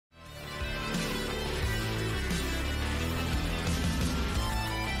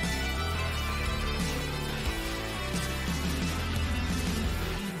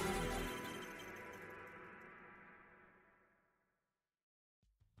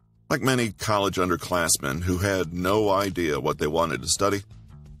Like many college underclassmen who had no idea what they wanted to study,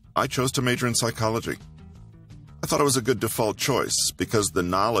 I chose to major in psychology. I thought it was a good default choice because the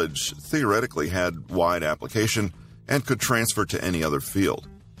knowledge theoretically had wide application and could transfer to any other field.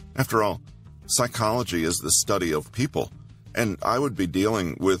 After all, psychology is the study of people, and I would be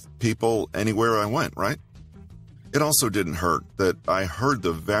dealing with people anywhere I went, right? It also didn't hurt that I heard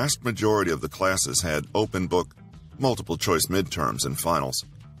the vast majority of the classes had open book, multiple choice midterms and finals.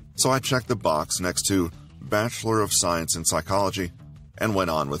 So I checked the box next to Bachelor of Science in Psychology and went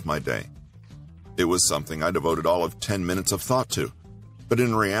on with my day. It was something I devoted all of 10 minutes of thought to, but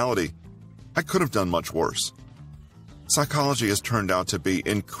in reality, I could have done much worse. Psychology has turned out to be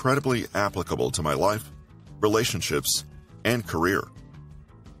incredibly applicable to my life, relationships, and career.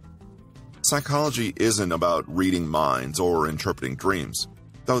 Psychology isn't about reading minds or interpreting dreams,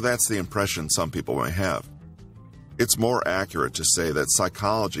 though that's the impression some people may have. It's more accurate to say that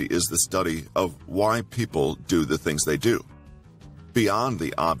psychology is the study of why people do the things they do, beyond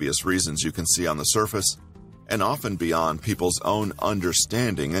the obvious reasons you can see on the surface, and often beyond people's own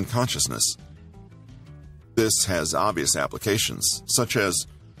understanding and consciousness. This has obvious applications, such as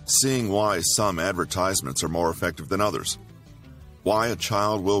seeing why some advertisements are more effective than others, why a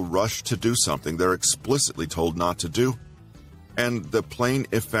child will rush to do something they're explicitly told not to do, and the plain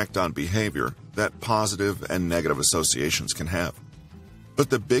effect on behavior that positive and negative associations can have. But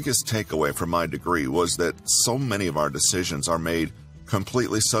the biggest takeaway from my degree was that so many of our decisions are made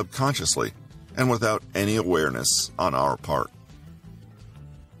completely subconsciously and without any awareness on our part.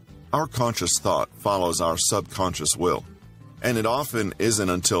 Our conscious thought follows our subconscious will, and it often isn't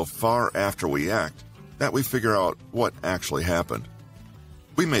until far after we act that we figure out what actually happened.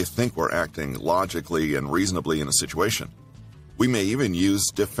 We may think we're acting logically and reasonably in a situation. We may even use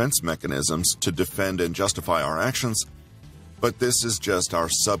defense mechanisms to defend and justify our actions, but this is just our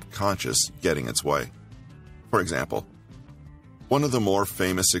subconscious getting its way. For example, one of the more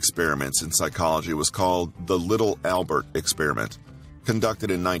famous experiments in psychology was called the Little Albert experiment,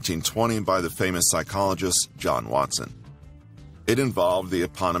 conducted in 1920 by the famous psychologist John Watson. It involved the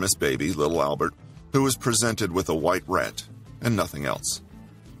eponymous baby, Little Albert, who was presented with a white rat and nothing else.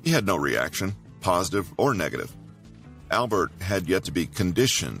 He had no reaction, positive or negative. Albert had yet to be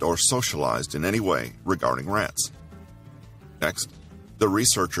conditioned or socialized in any way regarding rats. Next, the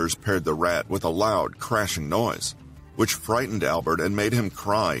researchers paired the rat with a loud, crashing noise, which frightened Albert and made him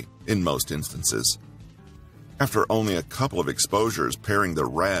cry in most instances. After only a couple of exposures pairing the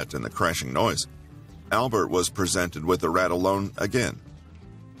rat and the crashing noise, Albert was presented with the rat alone again.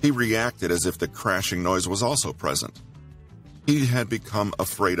 He reacted as if the crashing noise was also present. He had become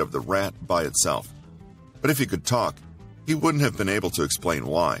afraid of the rat by itself. But if he could talk, he wouldn't have been able to explain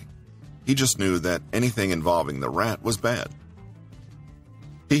why. He just knew that anything involving the rat was bad.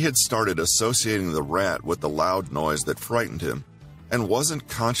 He had started associating the rat with the loud noise that frightened him and wasn't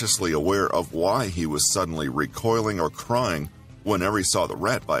consciously aware of why he was suddenly recoiling or crying whenever he saw the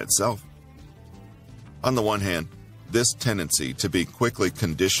rat by itself. On the one hand, this tendency to be quickly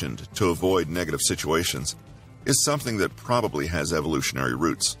conditioned to avoid negative situations is something that probably has evolutionary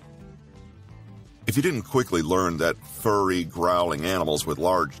roots. If you didn't quickly learn that furry, growling animals with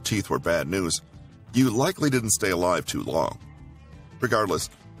large teeth were bad news, you likely didn't stay alive too long. Regardless,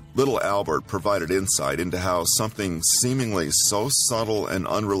 Little Albert provided insight into how something seemingly so subtle and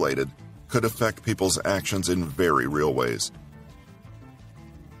unrelated could affect people's actions in very real ways.